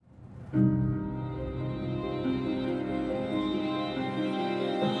Well,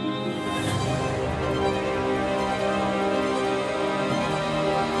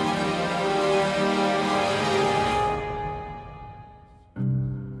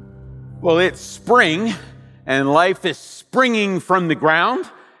 it's spring, and life is springing from the ground,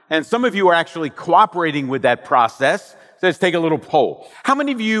 and some of you are actually cooperating with that process. So let's take a little poll. How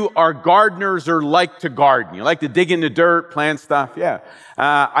many of you are gardeners or like to garden? You like to dig in the dirt, plant stuff? Yeah.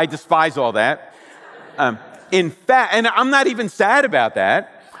 I despise all that. In fact, and I'm not even sad about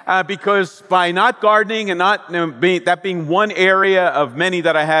that, because by not gardening and not that being one area of many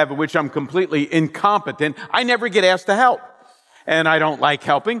that I have in which I'm completely incompetent, I never get asked to help. And I don't like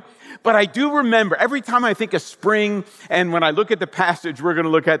helping. But I do remember, every time I think of spring, and when I look at the passage we're going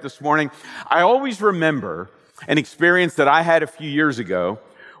to look at this morning, I always remember an experience that I had a few years ago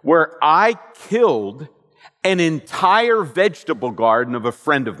where I killed an entire vegetable garden of a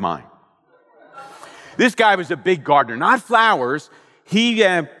friend of mine. This guy was a big gardener, not flowers. He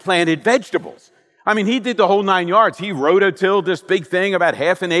planted vegetables. I mean, he did the whole 9 yards. He rototilled this big thing, about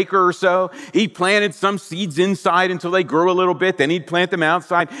half an acre or so. He planted some seeds inside until they grew a little bit. Then he'd plant them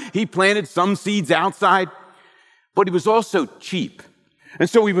outside. He planted some seeds outside. But he was also cheap. And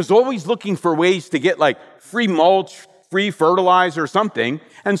so he was always looking for ways to get like free mulch, free fertilizer or something.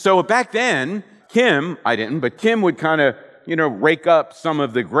 And so back then, Kim would kind of, rake up some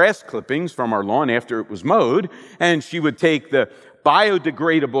of the grass clippings from our lawn after it was mowed. And she would take the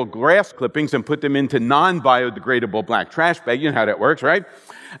biodegradable grass clippings and put them into non-biodegradable black trash bag. You know how that works, right?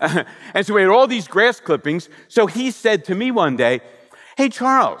 And so we had all these grass clippings. So he said to me one day, "Hey,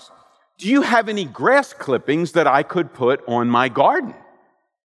 Charles, do you have any grass clippings that I could put on my garden?"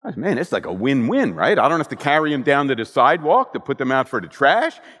 I said, "Man, it's like a win-win, right? I don't have to carry them down to the sidewalk to put them out for the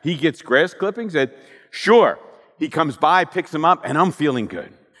trash. He gets grass clippings." I said, "Sure." He comes by, picks them up, and I'm feeling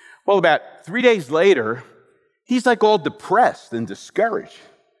good. Well, about 3 days later, he's like all depressed and discouraged.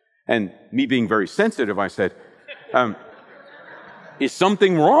 And me being very sensitive, I said, "Is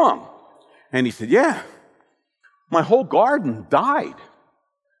something wrong?" And he said, "Yeah, my whole garden died."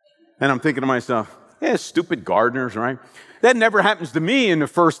 And I'm thinking to myself, yeah, stupid gardeners, right? That never happens to me in the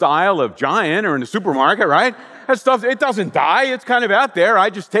first aisle of Giant or in the supermarket, right? That stuff, it doesn't die. It's kind of out there. I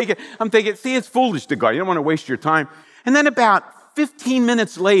just take it. I'm thinking, see, it's foolish to garden. You don't want to waste your time. And then about 15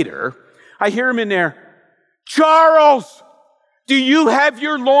 minutes later, I hear him in there, "Charles, do you have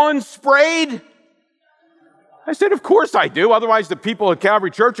your lawn sprayed?" I said, "Of course I do. Otherwise, the people at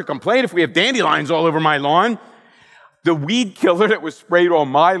Calvary Church will complain if we have dandelions all over my lawn." The weed killer that was sprayed on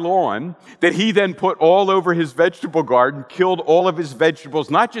my lawn, that he then put all over his vegetable garden, killed all of his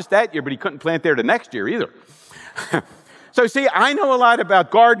vegetables, not just that year, but he couldn't plant there the next year either. So see, I know a lot about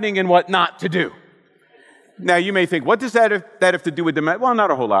gardening and what not to do. Now, you may think, what does that have to do with the... Well,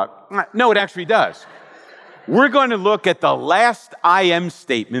 not a whole lot. No, it actually does. We're going to look at the last I am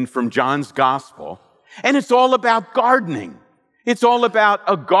statement from John's gospel, and it's all about gardening. It's all about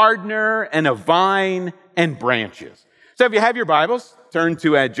a gardener and a vine and branches. So if you have your Bibles, turn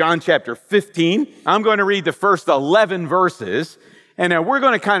to John chapter 15. I'm going to read the first 11 verses, and we're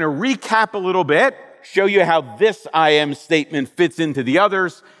going to kind of recap a little bit, show you how this I am statement fits into the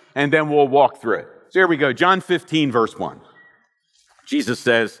others, and then we'll walk through it. So here we go, John 15, verse 1. Jesus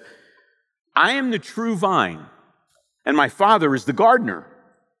says, "I am the true vine, and my Father is the gardener.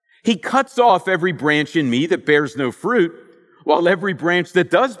 He cuts off every branch in me that bears no fruit, while every branch that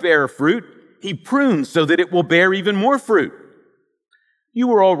does bear fruit, he prunes so that it will bear even more fruit.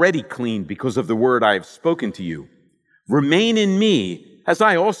 You are already clean because of the word I have spoken to you. Remain in me, as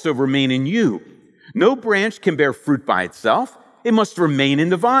I also remain in you. No branch can bear fruit by itself. It must remain in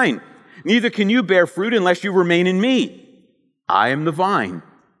the vine. Neither can you bear fruit unless you remain in me. I am the vine.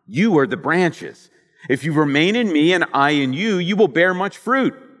 You are the branches. If you remain in me and I in you, you will bear much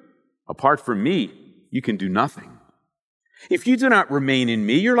fruit. Apart from me, you can do nothing. If you do not remain in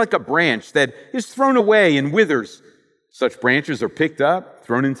me, you're like a branch that is thrown away and withers. Such branches are picked up,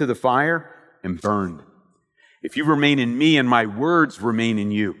 thrown into the fire, and burned. If you remain in me and my words remain in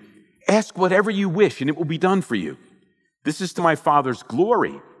you, ask whatever you wish and it will be done for you. This is to my Father's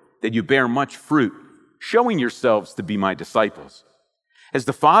glory, that you bear much fruit, showing yourselves to be my disciples. As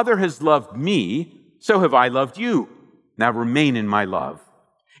the Father has loved me, so have I loved you. Now remain in my love.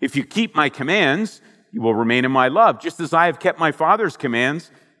 If you keep my commands, you will remain in my love, just as I have kept my Father's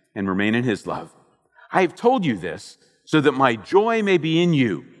commands and remain in his love. I have told you this so that my joy may be in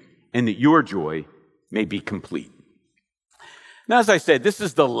you and that your joy may be complete." Now, as I said, this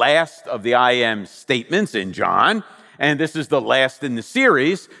is the last of the I am statements in John, and this is the last in the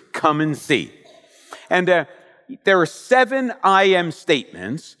series, Come and See. And there are 7 I am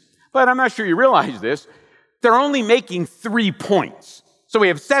statements, But I'm not sure you realize this. They're only making 3 points. So we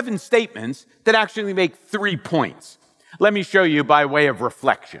have 7 statements that actually make 3 points. Let me show you by way of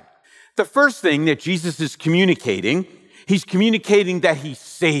reflection. The first thing that Jesus is communicating, he's communicating that he's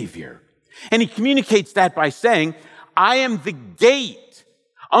Savior. And he communicates that by saying, I am the gate.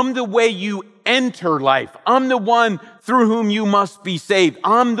 I'm the way you enter life. I'm the one through whom you must be saved.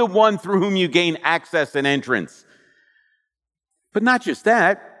 I'm the one through whom you gain access and entrance. But not just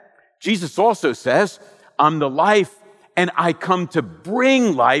that. Jesus also says, I'm the life and I come to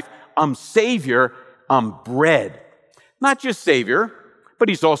bring life. I'm Savior. I'm bread. Not just Savior, but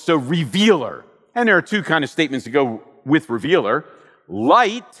he's also revealer. And there are 2 kind of statements to go with revealer.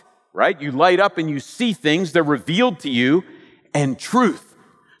 Light, right? You light up and you see things. They're revealed to you. And truth.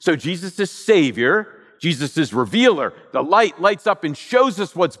 So Jesus is Savior. Jesus is revealer. The light lights up and shows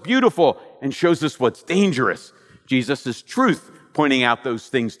us what's beautiful and shows us what's dangerous. Jesus is truth, pointing out those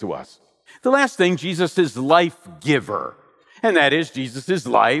things to us. The last thing, Jesus is life giver. And that is, Jesus is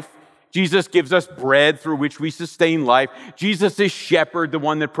life. Jesus gives us bread through which we sustain life. Jesus is shepherd, the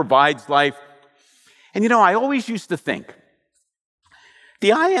one that provides life. And I always used to think,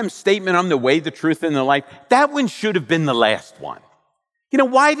 the I am statement, I'm the way, the truth, and the life, that one should have been the last one.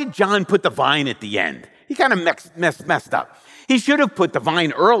 Why did John put the vine at the end? He kind of messed up. He should have put the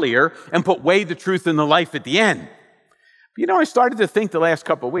vine earlier and put way, the truth, and the life at the end. I started to think the last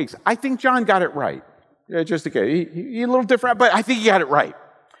couple of weeks, I think John got it right. Just okay, he's a little different, but I think he got it right.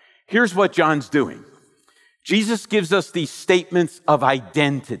 Here's what John's doing. Jesus gives us these statements of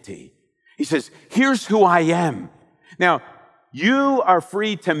identity. He says, here's who I am. Now, you are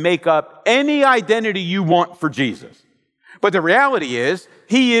free to make up any identity you want for Jesus. But the reality is,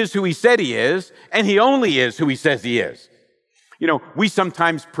 he is who he said he is, and he only is who he says he is. We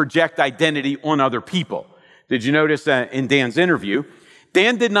sometimes project identity on other people. Did you notice in Dan's interview,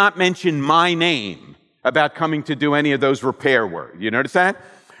 Dan did not mention my name about coming to do any of those repair work. You notice that?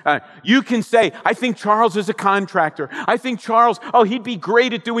 You can say, I think Charles is a contractor. I think Charles, he'd be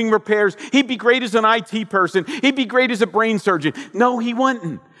great at doing repairs. He'd be great as an IT person. He'd be great as a brain surgeon. No, he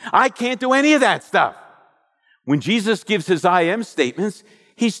wouldn't. I can't do any of that stuff. When Jesus gives his I am statements,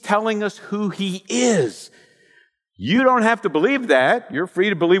 he's telling us who he is. You don't have to believe that. You're free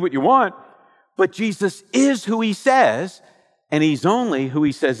to believe what you want. But Jesus is who he says, and he's only who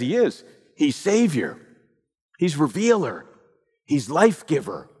he says he is. He's Savior. He's revealer. He's life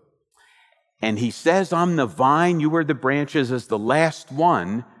giver. And he says, I'm the vine, you are the branches, as the last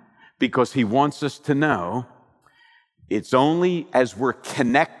one, because he wants us to know it's only as we're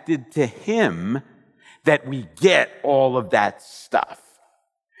connected to him that we get all of that stuff.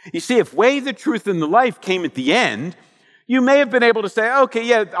 You see, if way, the truth, and the life came at the end, you may have been able to say, okay,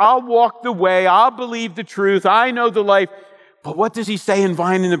 yeah, I'll walk the way, I'll believe the truth, I know the life. But what does he say in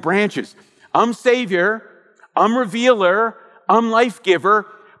Vine and the Branches? I'm Savior, I'm Revealer, I'm Life Giver,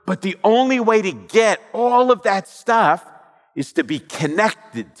 but the only way to get all of that stuff is to be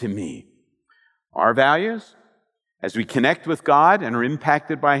connected to me. Our values, as we connect with God and are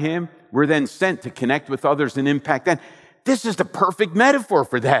impacted by him, we're then sent to connect with others and impact them. This is the perfect metaphor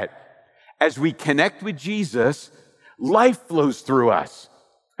for that. As we connect with Jesus, life flows through us.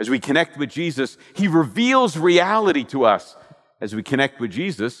 As we connect with Jesus, he reveals reality to us. As we connect with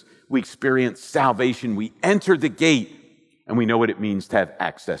Jesus, we experience salvation. We enter the gate, and we know what it means to have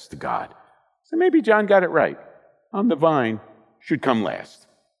access to God. So maybe John got it right. I'm the vine, should come last.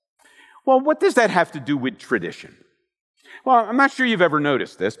 Well, what does that have to do with tradition? Well, I'm not sure you've ever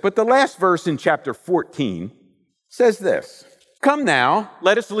noticed this, but the last verse in chapter 14 says this: come now,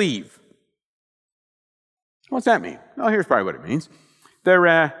 let us leave. What's that mean? Well, here's probably what it means.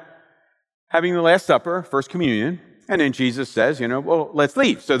 They're having the Last Supper, First Communion, and then Jesus says, well, let's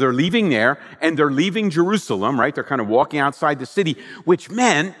leave. So they're leaving there, and they're leaving Jerusalem, right? They're kind of walking outside the city, which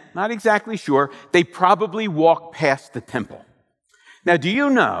meant, not exactly sure, they probably walked past the temple. Now, do you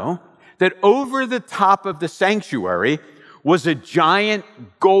know that over the top of the sanctuary was a giant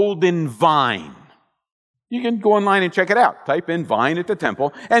golden vine? You can go online and check it out. Type in vine at the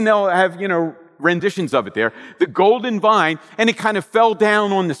temple, and they'll have, renditions of it there. The golden vine, and it kind of fell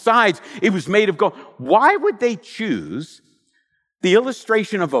down on the sides. It was made of gold. Why would they choose the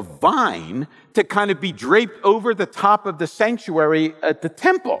illustration of a vine to kind of be draped over the top of the sanctuary at the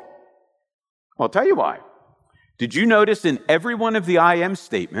temple? I'll tell you why. Did you notice in every one of the I am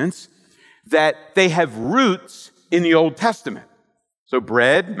statements that they have roots in the Old Testament? So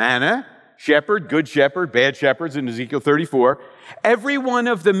bread, manna, shepherd, good shepherd, bad shepherds in Ezekiel 34. Every one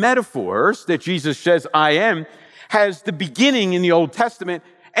of the metaphors that Jesus says, I am, has the beginning in the Old Testament,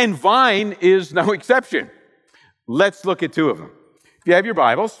 and vine is no exception. Let's look at two of them. If you have your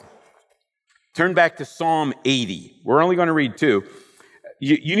Bibles, Turn back to Psalm 80. We're only going to read 2.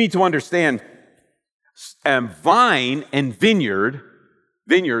 You need to understand vine and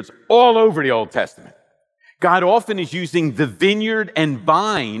vineyards all over the Old Testament. God often is using the vineyard and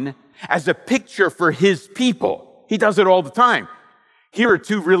vine as a picture for his people. He does it all the time. Here are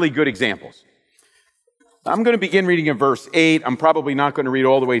 2 really good examples. I'm going to begin reading in verse 8. I'm probably not going to read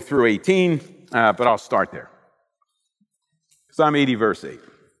all the way through 18, but I'll start there. Psalm 80, verse 8.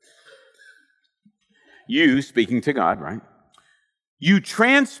 You, speaking to God, right? You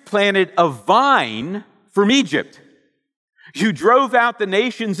transplanted a vine from Egypt. You drove out the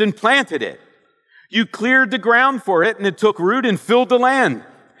nations and planted it. You cleared the ground for it, and it took root and filled the land.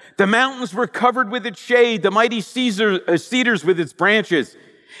 The mountains were covered with its shade, the mighty cedars with its branches.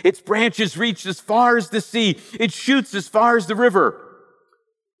 Its branches reached as far as the sea. Its shoots as far as the river.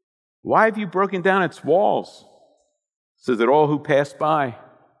 Why have you broken down its walls so that all who pass by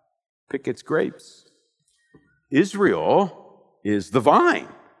pick its grapes? Israel is the vine.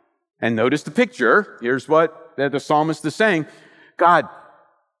 And notice the picture. Here's what the psalmist is saying. God,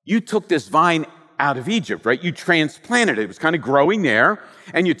 you took this vine out of Egypt, right? You transplanted it. It was kind of growing there,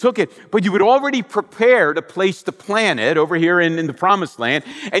 and you took it, but you had already prepared a place to plant it over here in the Promised Land,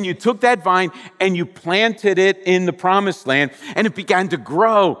 and you took that vine and you planted it in the Promised Land, and it began to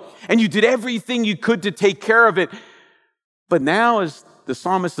grow, and you did everything you could to take care of it. But now, as the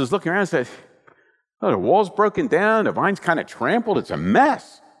psalmist is looking around and says, oh, the wall's broken down, the vine's kind of trampled, it's a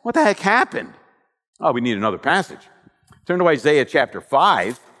mess. What the heck happened? Oh, we need another passage. Turn to Isaiah chapter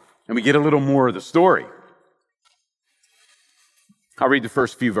 5, and we get a little more of the story. I'll read the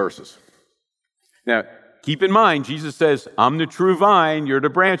first few verses. Now, keep in mind, Jesus says, I'm the true vine, you're the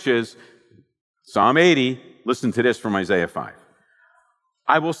branches. Psalm 80, listen to this from Isaiah 5.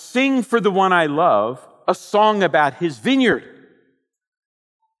 I will sing for the one I love a song about his vineyard.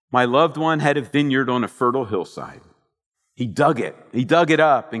 My loved one had a vineyard on a fertile hillside. He dug it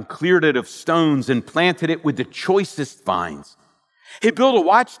up and cleared it of stones and planted it with the choicest vines. He built a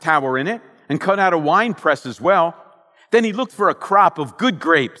watchtower in it and cut out a wine press as well. Then he looked for a crop of good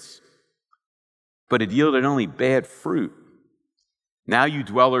grapes, but it yielded only bad fruit. Now you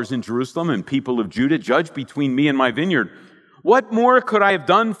dwellers in Jerusalem and people of Judah, judge between me and my vineyard. What more could I have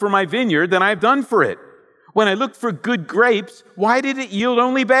done for my vineyard than I have done for it? When I looked for good grapes, why did it yield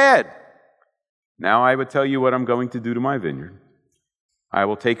only bad? Now I would tell you what I'm going to do to my vineyard. I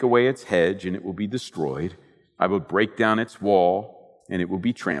will take away its hedge, and it will be destroyed. I will break down its wall, and it will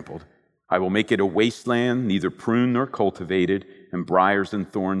be trampled. I will make it a wasteland, neither pruned nor cultivated, and briars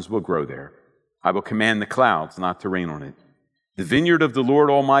and thorns will grow there. I will command the clouds not to rain on it. The vineyard of the Lord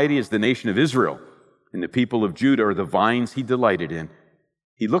Almighty is the nation of Israel, and the people of Judah are the vines he delighted in.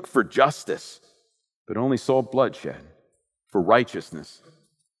 He looked for justice, but only saw bloodshed, for righteousness,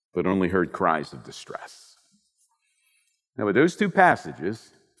 but only heard cries of distress. Now, with those 2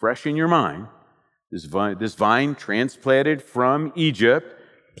 passages fresh in your mind, this vine transplanted from Egypt,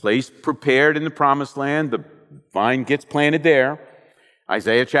 place prepared in the Promised Land, the vine gets planted there.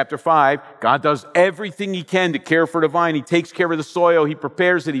 Isaiah chapter 5, God does everything he can to care for the vine. He takes care of the soil, he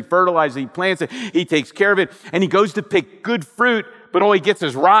prepares it, he fertilizes it, he plants it, he takes care of it, and he goes to pick good fruit, but all he gets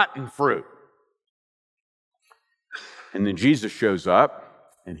is rotten fruit. And then Jesus shows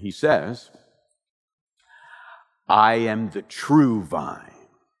up, and he says, I am the true vine.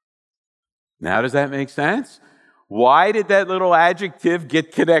 Now, does that make sense? Why did that little adjective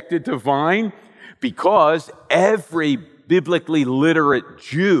get connected to vine? Because every biblically literate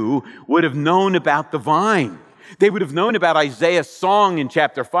Jew would have known about the vine. They would have known about Isaiah's song in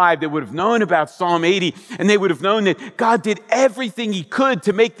chapter 5. They would have known about Psalm 80. And they would have known that God did everything he could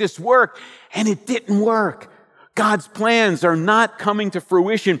to make this work. And it didn't work. God's plans are not coming to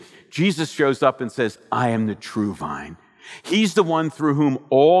fruition. Jesus shows up and says, I am the true vine. He's the one through whom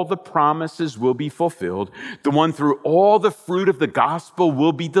all the promises will be fulfilled, the one through all the fruit of the gospel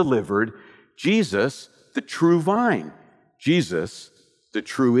will be delivered. Jesus, the true vine. Jesus, the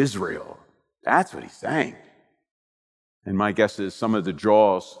true Israel. That's what he's saying. And my guess is some of the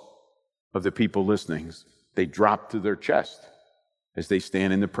jaws of the people listening, they drop to their chest as they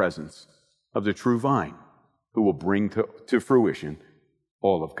stand in the presence of the true vine, who will bring to fruition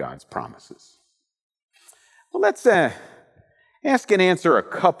all of God's promises. Well, let's ask and answer a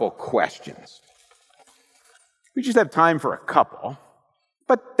couple questions. We just have time for a couple,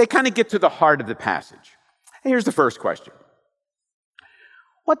 but they kind of get to the heart of the passage. And here's the first question.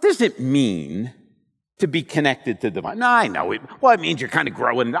 What does it mean to be connected to the vine? Now, I know it. Well, it means you're kind of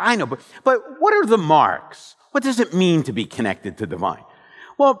growing. I know, but what are the marks? What does it mean to be connected to the vine?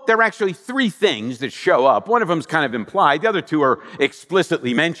 Well, there are actually 3 things that show up. One of them is kind of implied. The other 2 are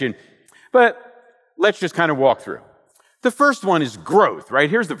explicitly mentioned. But let's just kind of walk through. The first one is growth, right?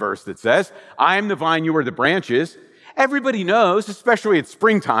 Here's the verse that says, I am the vine, you are the branches. Everybody knows, especially at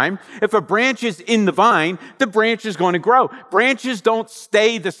springtime, if a branch is in the vine, the branch is going to grow. Branches don't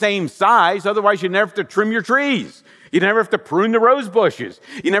stay the same size, otherwise you never have to trim your trees. You never have to prune the rose bushes.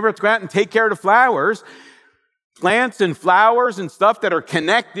 You never have to go out and take care of the flowers. Plants and flowers and stuff that are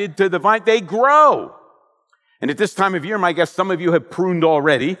connected to the vine, they grow. And at this time of year, I guess some of you have pruned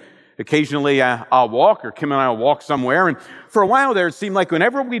already. Occasionally I'll walk, or Kim and I will walk somewhere. And for a while there, it seemed like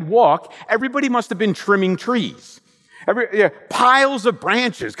whenever we'd walk, everybody must have been trimming trees. Piles of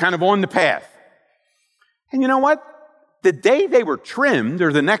branches kind of on the path. And you know what? The day they were trimmed,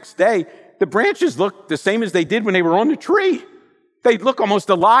 or the next day, the branches looked the same as they did when they were on the tree. They look almost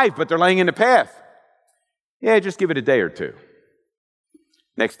alive, but they're laying in the path. Yeah, just give it a day or two.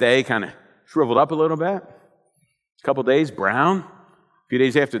 Next day, kind of shriveled up a little bit. A couple days, brown. A few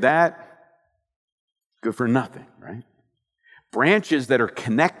days after that, good for nothing, right? Branches that are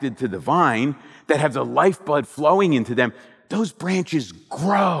connected to the vine, that have the lifeblood flowing into them, those branches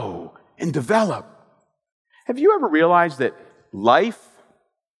grow and develop. Have you ever realized that life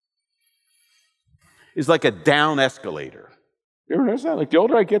is like a down escalator? You ever notice that? Like the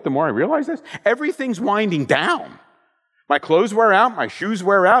older I get, the more I realize this. Everything's winding down. My clothes wear out, my shoes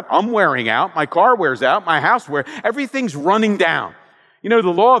wear out, I'm wearing out, my car wears out, my house wears out. Everything's running down. You know, the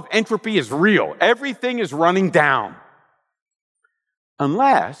law of entropy is real. Everything is running down.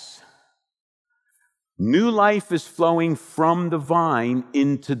 Unless new life is flowing from the vine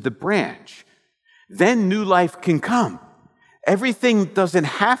into the branch. Then new life can come. Everything doesn't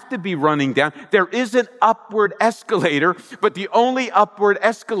have to be running down. There is an upward escalator, but the only upward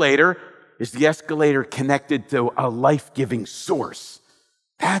escalator is the escalator connected to a life-giving source.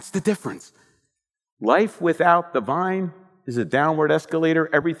 That's the difference. Life without the vine is a downward escalator.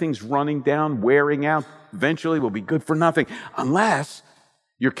 Everything's running down, wearing out. Eventually will be good for nothing, unless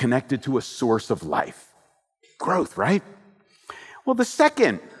you're connected to a source of life. Growth, right? Well, the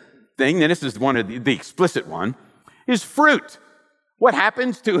second thing, and this is one of the explicit one, is fruit. What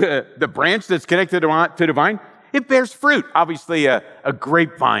happens to the branch that's connected to the vine? It bears fruit. Obviously, a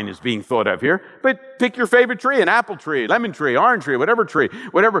grapevine is being thought of here, but pick your favorite tree, an apple tree, lemon tree, orange tree,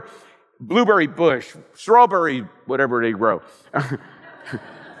 whatever, blueberry bush, strawberry, whatever they grow.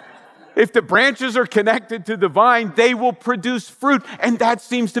 If the branches are connected to the vine, they will produce fruit. And that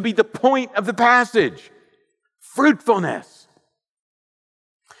seems to be the point of the passage. Fruitfulness.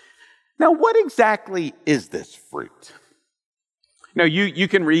 Now, what exactly is this fruit? Now, you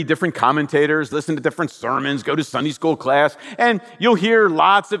can read different commentators, listen to different sermons, go to Sunday school class, and you'll hear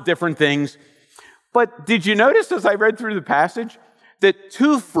lots of different things. But did you notice as I read through the passage that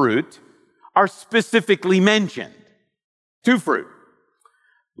two fruit are specifically mentioned? Two fruit.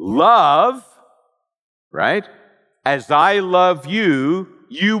 Love, right? As I love you,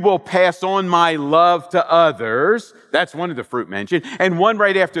 you will pass on my love to others. That's one of the fruit mentioned. And one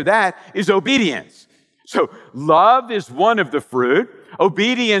right after that is obedience. So love is one of the fruit.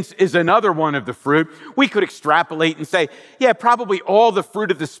 Obedience is another one of the fruit. We could extrapolate and say, yeah, probably all the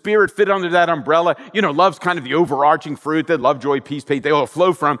fruit of the Spirit fit under that umbrella. You know, love's kind of the overarching fruit that love, joy, peace, faith, they all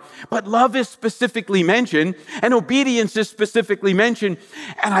flow from. But love is specifically mentioned, and obedience is specifically mentioned.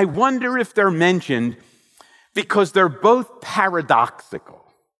 And I wonder if they're mentioned because they're both paradoxical.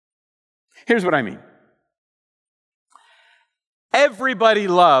 Here's what I mean. Everybody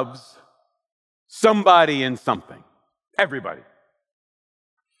loves somebody and something. Everybody.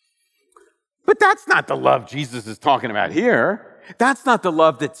 But that's not the love Jesus is talking about here. That's not the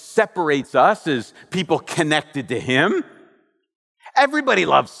love that separates us as people connected to Him. Everybody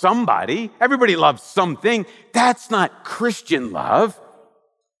loves somebody. Everybody loves something. That's not Christian love.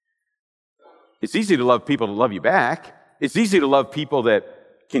 It's easy to love people to love you back. It's easy to love people that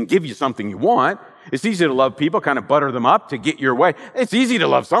can give you something you want. It's easy to love people, kind of butter them up to get your way. It's easy to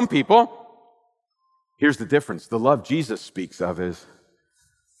love some people. Here's the difference. The love Jesus speaks of is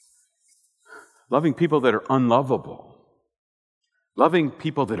loving people that are unlovable, loving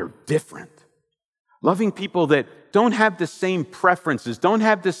people that are different, loving people that don't have the same preferences, don't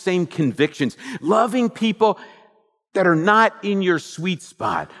have the same convictions, loving people that are not in your sweet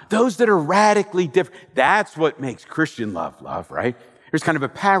spot, those that are radically different. That's what makes Christian love, right? There's kind of a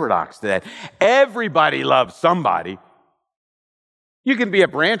paradox to that. Everybody loves somebody. You can be a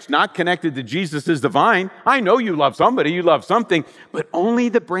branch not connected to Jesus as the vine. I know you love somebody, you love something, but only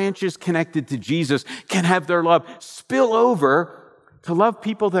the branches connected to Jesus can have their love spill over to love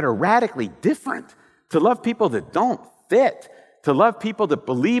people that are radically different, to love people that don't fit, to love people that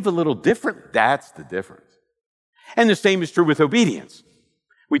believe a little different. That's the difference. And the same is true with obedience.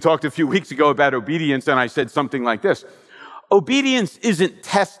 We talked a few weeks ago about obedience, and I said something like this. Obedience isn't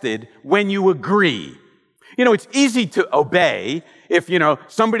tested when you agree. It's easy to obey if,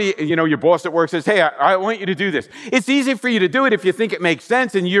 somebody, your boss at work says, hey, I want you to do this. It's easy for you to do it if you think it makes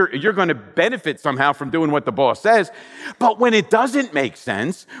sense and you're going to benefit somehow from doing what the boss says. But when it doesn't make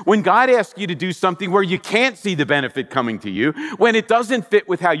sense, when God asks you to do something where you can't see the benefit coming to you, when it doesn't fit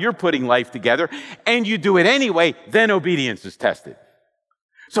with how you're putting life together, and you do it anyway, then obedience is tested.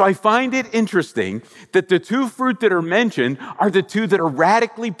 So I find it interesting that the two fruit that are mentioned are the two that are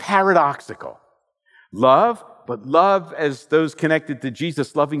radically paradoxical. Love, but love as those connected to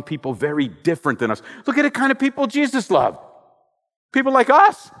Jesus, loving people very different than us. Look at the kind of people Jesus loved. People like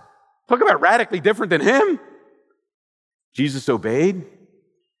us. Talk about radically different than him. Jesus obeyed,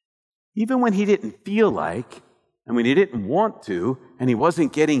 even when he didn't feel like, and when he didn't want to, and he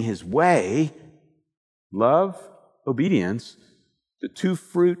wasn't getting his way. Love, obedience, the two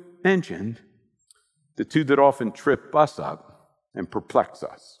fruit mentioned, the two that often trip us up and perplex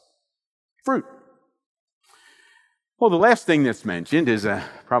us. Fruit. Well, the last thing that's mentioned is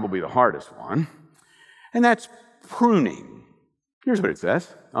probably the hardest one, and that's pruning. Here's what it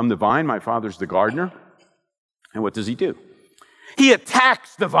says. I'm the vine, my Father's the gardener. And what does he do? He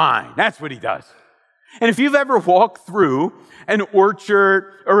attacks the vine. That's what he does. And if you've ever walked through an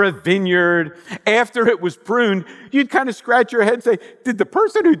orchard or a vineyard after it was pruned, you'd kind of scratch your head and say, did the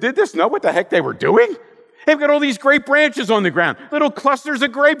person who did this know what the heck they were doing? They've got all these great branches on the ground, little clusters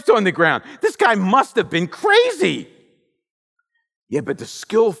of grapes on the ground. This guy must have been crazy. Yeah, but the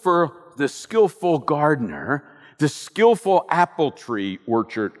skillful gardener, the skillful apple tree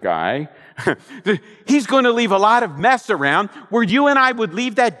orchard guy, he's going to leave a lot of mess around where you and I would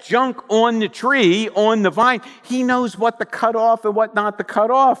leave that junk on the tree, on the vine. He knows what to cut off and what not to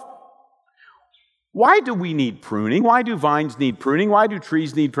cut off. Why do we need pruning? Why do vines need pruning? Why do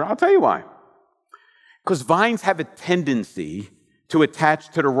trees need pruning? I'll tell you why. Because vines have a tendency to attach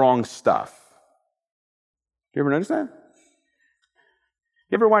to the wrong stuff. You ever notice that?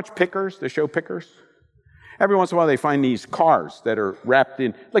 You ever watch Pickers, the show Pickers? Every once in a while they find these cars that are wrapped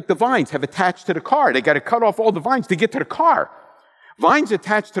in, like the vines have attached to the car. They got to cut off all the vines to get to the car. Vines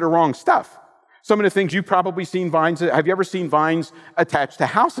attach to the wrong stuff. Some of the things you've probably seen vines, have you ever seen vines attached to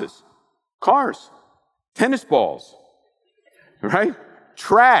houses, cars, tennis balls, right?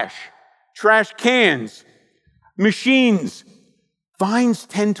 Trash cans, machines. Vines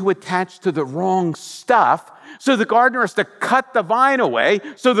tend to attach to the wrong stuff, so the gardener has to cut the vine away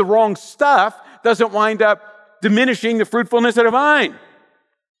so the wrong stuff doesn't wind up diminishing the fruitfulness of the vine.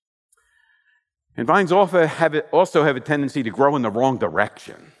 And vines also have a tendency to grow in the wrong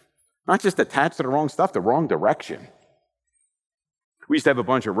direction. Not just attached to the wrong stuff, the wrong direction. We used to have a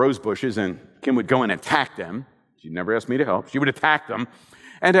bunch of rose bushes, and Kim would go and attack them. She'd never ask me to help. She would attack them.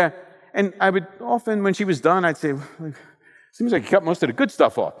 And I would often, when she was done, I'd say, seems like you cut most of the good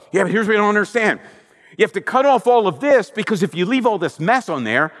stuff off. Yeah, but here's what you don't understand. You have to cut off all of this because if you leave all this mess on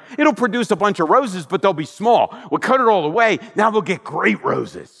there, it'll produce a bunch of roses, but they'll be small. We'll cut it all away. Now we'll get great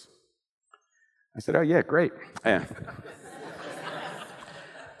roses. I said, oh, yeah, great. Yeah.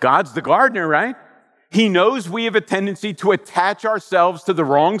 God's the gardener, right? He knows we have a tendency to attach ourselves to the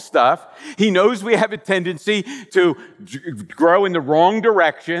wrong stuff. He knows we have a tendency to grow in the wrong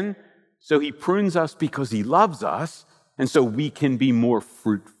direction. So he prunes us because he loves us, and so we can be more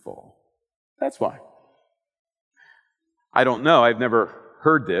fruitful. That's why. I don't know. I've never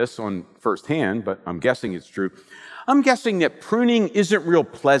heard this on firsthand, but I'm guessing it's true. I'm guessing that pruning isn't real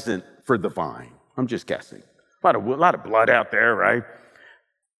pleasant for the vine. I'm just guessing. A lot of blood out there, right?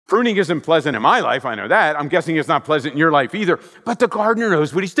 Pruning isn't pleasant in my life. I know that. I'm guessing it's not pleasant in your life either. But the gardener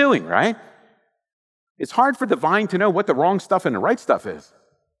knows what he's doing, right? It's hard for the vine to know what the wrong stuff and the right stuff is.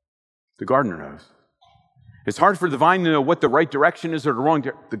 The gardener knows. It's hard for the vine to know what the right direction is or the wrong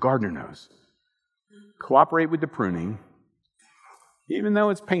direction. The gardener knows. Cooperate with the pruning, even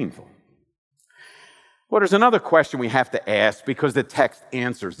though it's painful. Well, there's another question we have to ask because the text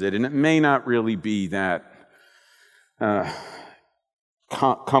answers it, and it may not really be that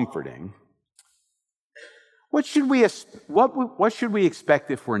comforting. What should we expect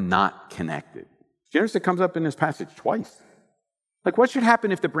if we're not connected? Do you notice it comes up in this passage twice? Like, what should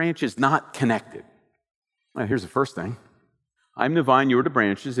happen if the branch is not connected? Well, here's the first thing. I'm the vine, you are the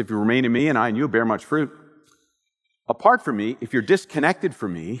branches. If you remain in me and I in you, bear much fruit. Apart from me, if you're disconnected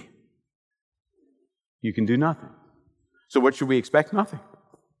from me, you can do nothing. So what should we expect? Nothing.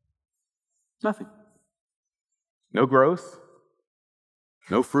 Nothing. No growth.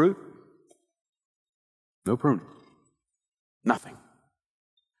 No fruit. No pruning. Nothing.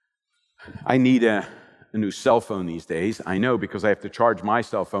 I need a new cell phone these days. I know because I have to charge my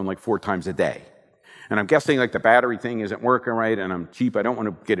cell phone like 4 times a day. And I'm guessing like the battery thing isn't working right, and I'm cheap. I don't want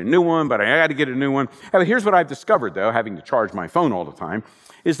to get a new one, but I got to get a new one. But here's what I've discovered, though, having to charge my phone all the time,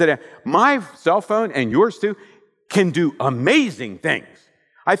 is that my cell phone, and yours too, can do amazing things.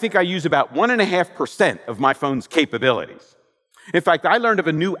 I think I use about 1.5% of my phone's capabilities. In fact, I learned of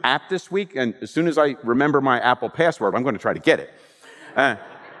a new app this week, and as soon as I remember my Apple password, I'm going to try to get it.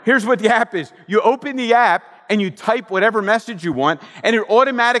 Here's what the app is. You open the app, and you type whatever message you want, and it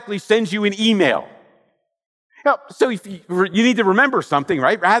automatically sends you an email. Now, so if you need to remember something,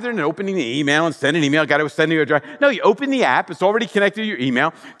 right? Rather than opening the email and sending an email, got to send you a drive. No, you open the app. It's already connected to your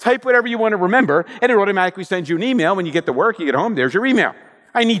email. Type whatever you want to remember, and it automatically sends you an email. When you get to work, you get home, there's your email.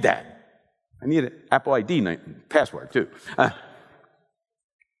 I need that. I need an Apple ID password, too. But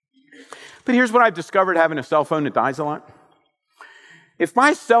here's what I've discovered having a cell phone that dies a lot. If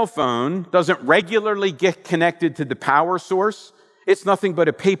my cell phone doesn't regularly get connected to the power source, it's nothing but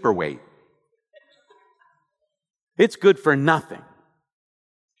a paperweight. It's good for nothing.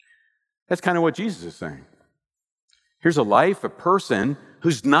 That's kind of what Jesus is saying. Here's a life, a person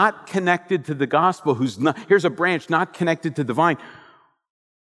who's not connected to the gospel, here's a branch not connected to the vine.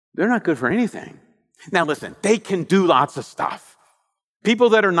 They're not good for anything. Now listen, they can do lots of stuff. People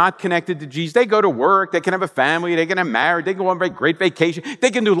that are not connected to Jesus, they go to work, they can have a family, they can have marriage, they can go on a great vacation,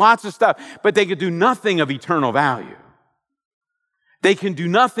 they can do lots of stuff, but they can do nothing of eternal value. They can do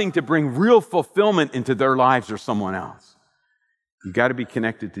nothing to bring real fulfillment into their lives or someone else. You've got to be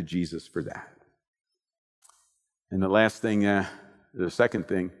connected to Jesus for that. And the last thing, the second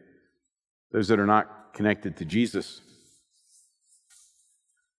thing, those that are not connected to Jesus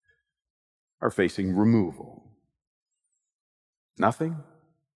are facing removal. Nothing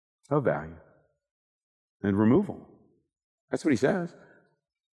of value. And removal. That's what he says.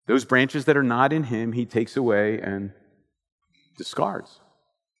 Those branches that are not in him, he takes away and discards.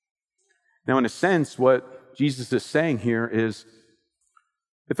 Now, in a sense, what Jesus is saying here is,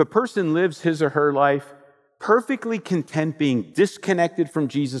 if a person lives his or her life perfectly content being disconnected from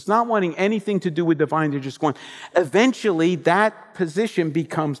Jesus, not wanting anything to do with the vine, they're just going, eventually that position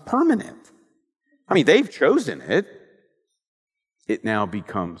becomes permanent. I mean, they've chosen it. It now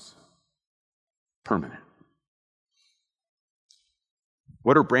becomes permanent.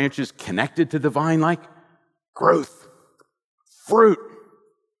 What are branches connected to the vine like? Growth. Fruit.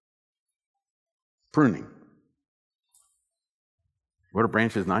 Pruning. What are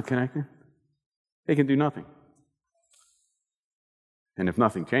branches not connected? They can do nothing. And if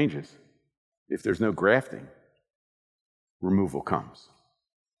nothing changes, if there's no grafting, removal comes.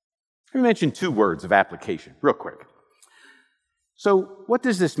 Let me mention 2 words of application real quick. So what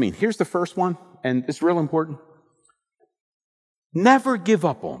does this mean? Here's the first one, and it's real important. Never give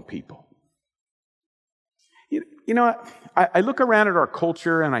up on people. You know, I look around at our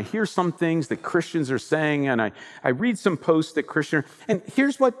culture and I hear some things that Christians are saying, and I read some posts that Christians, and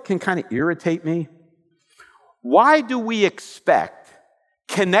here's what can kind of irritate me. Why do we expect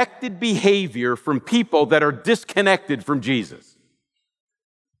connected behavior from people that are disconnected from Jesus?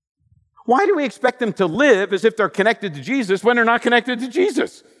 Why do we expect them to live as if they're connected to Jesus when they're not connected to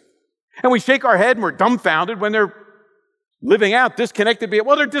Jesus? And we shake our head and we're dumbfounded when they're living out disconnected behavior.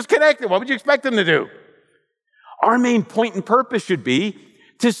 Well, they're disconnected. What would you expect them to do? Our main point and purpose should be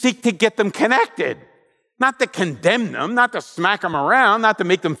to seek to get them connected, not to condemn them, not to smack them around, not to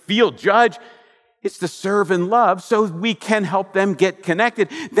make them feel judged. It's to serve and love so we can help them get connected.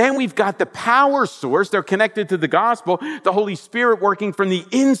 Then we've got the power source. They're connected to the gospel, the Holy Spirit working from the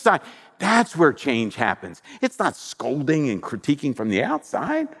inside. That's where change happens. It's not scolding and critiquing from the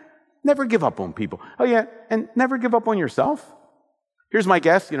outside. Never give up on people. Oh yeah, and never give up on yourself. Here's my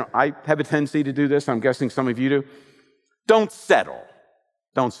guess. I have a tendency to do this. I'm guessing some of you do. Don't settle.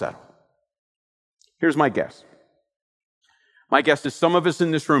 Don't settle. Here's my guess. My guess is some of us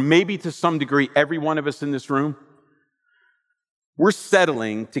in this room, maybe to some degree, every one of us in this room, we're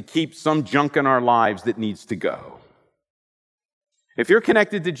settling to keep some junk in our lives that needs to go. If you're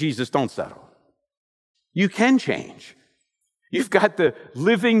connected to Jesus, don't settle. You can change. You've got the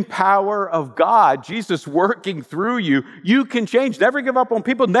living power of God, Jesus working through you. You can change. Never give up on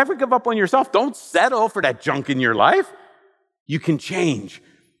people. Never give up on yourself. Don't settle for that junk in your life. You can change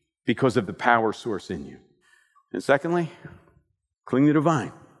because of the power source in you. And secondly, cling to the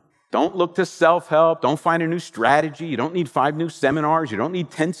vine. Don't look to self-help. Don't find a new strategy. You don't need 5 new seminars. You don't need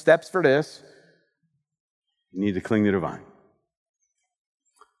 10 steps for this. You need to cling to the vine.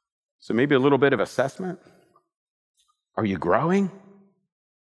 So maybe a little bit of assessment. Are you growing?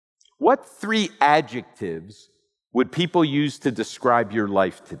 What 3 adjectives would people use to describe your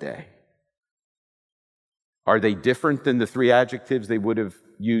life today? Are they different than the 3 adjectives they would have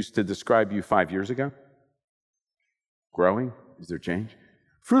used to describe you 5 years ago? Growing? Is there change?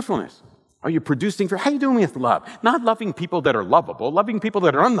 Fruitfulness. Are you producing fruit? How are you doing with love? Not loving people that are lovable, loving people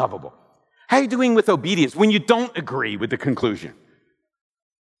that are unlovable. How are you doing with obedience when you don't agree with the conclusion?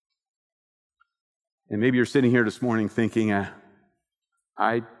 And maybe you're sitting here this morning thinking,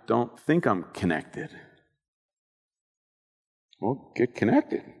 I don't think I'm connected. Well, get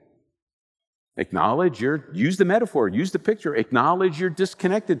connected. Use the metaphor, use the picture. Acknowledge you're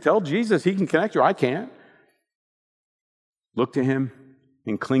disconnected. Tell Jesus he can connect you. I can't. Look to him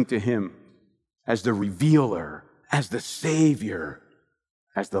and cling to him as the revealer, as the Savior,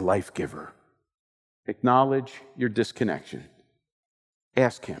 as the life giver. Acknowledge your disconnection.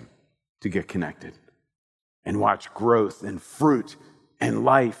 Ask him to get connected and watch growth and fruit and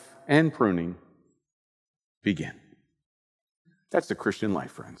life and pruning begin. That's the Christian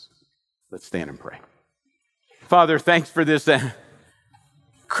life, friends. Let's stand and pray. Father, thanks for this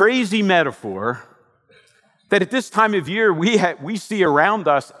crazy metaphor that at this time of year we see around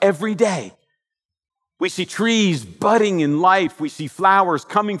us every day. We see trees budding in life. We see flowers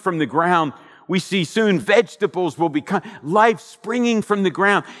coming from the ground. We see soon vegetables will become life springing from the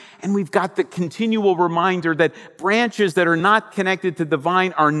ground. And we've got the continual reminder that branches that are not connected to the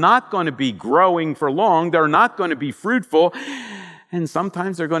vine are not going to be growing for long. They're not going to be fruitful. And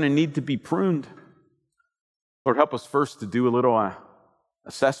sometimes they're going to need to be pruned. Lord, help us first to do a little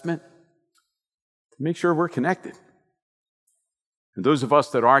assessment to make sure we're connected. And those of us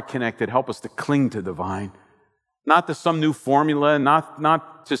that are connected, help us to cling to the vine. Not to some new formula,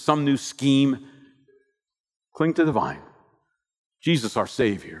 not to some new scheme. Cling to the vine. Jesus, our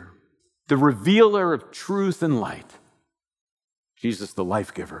Savior, the revealer of truth and light. Jesus, the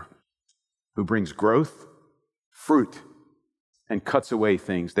life giver, who brings growth, fruit, and cuts away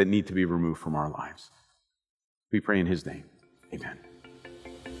things that need to be removed from our lives. We pray in his name. Amen.